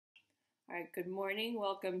All right, good morning.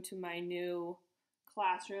 Welcome to my new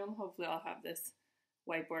classroom. Hopefully I'll have this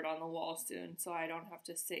whiteboard on the wall soon so I don't have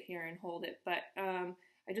to sit here and hold it. But I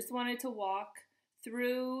just wanted to walk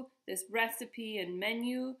through this recipe and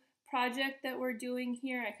menu project that we're doing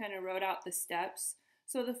here. I kind of wrote out the steps.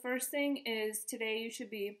 So the first thing is today you should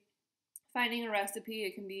be finding a recipe.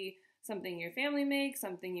 It can be something your family makes,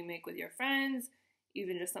 something you make with your friends,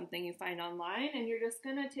 even just something you find online, and you're just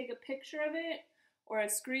gonna take a picture of it or a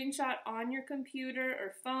screenshot on your computer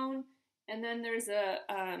or phone, and then there's a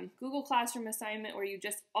Google Classroom assignment where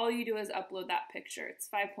all you do is upload that picture. It's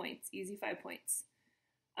 5 points, easy 5 points.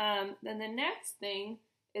 Then the next thing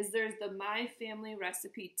is there's the My Family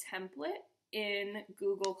Recipe template in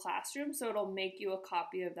Google Classroom, so it'll make you a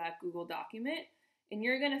copy of that Google document, and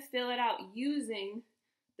you're gonna fill it out using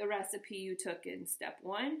the recipe you took in step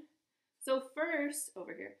 1. So first,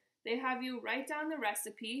 over here, they have you write down the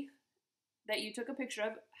recipe that you took a picture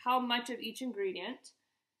of, how much of each ingredient.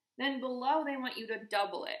 Then below, they want you to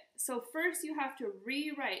double it. So first you have to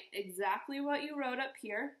rewrite exactly what you wrote up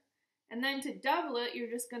here, and then to double it, you're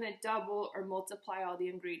just gonna double or multiply all the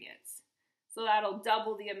ingredients. So that'll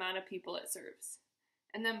double the amount of people it serves.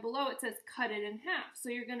 And then below it says cut it in half. So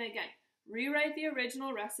you're gonna, again, rewrite the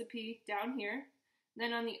original recipe down here.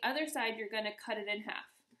 Then on the other side, you're gonna cut it in half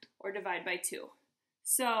or divide by 2.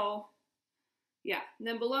 So yeah, and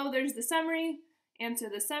then below there's the summary, answer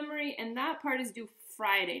the summary, and that part is due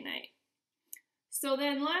Friday night. So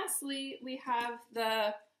then lastly, we have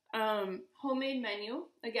the homemade menu.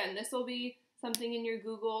 Again, this will be something in your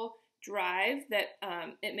Google Drive that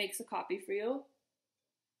it makes a copy for you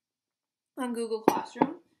on Google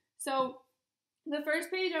Classroom. So the first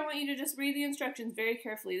page, I want you to just read the instructions very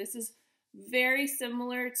carefully. This is very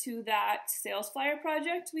similar to that sales flyer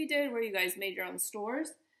project we did where you guys made your own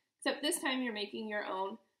stores, except this time you're making your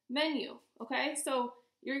own menu, okay? So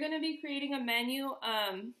you're gonna be creating a menu.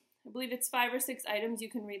 I believe it's 5 or 6 items. You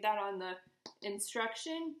can read that on the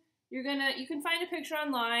instruction. You can find a picture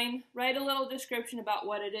online, write a little description about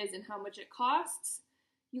what it is and how much it costs.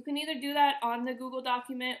 You can either do that on the Google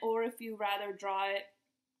document, or if you rather draw it,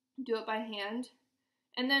 do it by hand.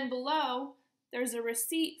 And then below, there's a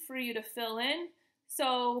receipt for you to fill in.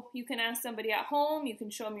 So you can ask somebody at home, you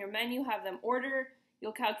can show them your menu, have them order,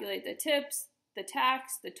 you'll calculate the tips, the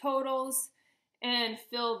tax, the totals, and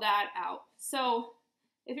fill that out. So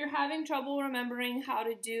if you're having trouble remembering how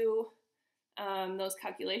to do those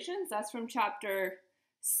calculations, that's from chapter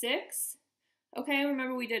 6. Okay,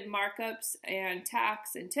 remember we did markups and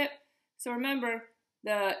tax and tip. So remember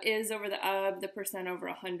the is over the of, the percent over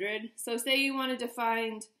 100. So say you wanted to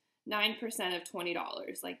find 9% of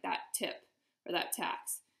 $20, like that tip or that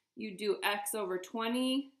tax. You do X over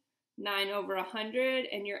 20, 9 over 100,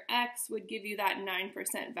 and your X would give you that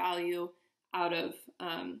 9% value out of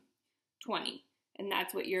 20. And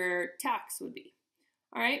that's what your tax would be.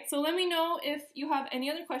 All right, so let me know if you have any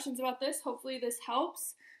other questions about this. Hopefully this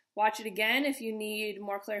helps. Watch it again if you need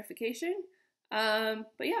more clarification. But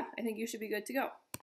yeah, I think you should be good to go.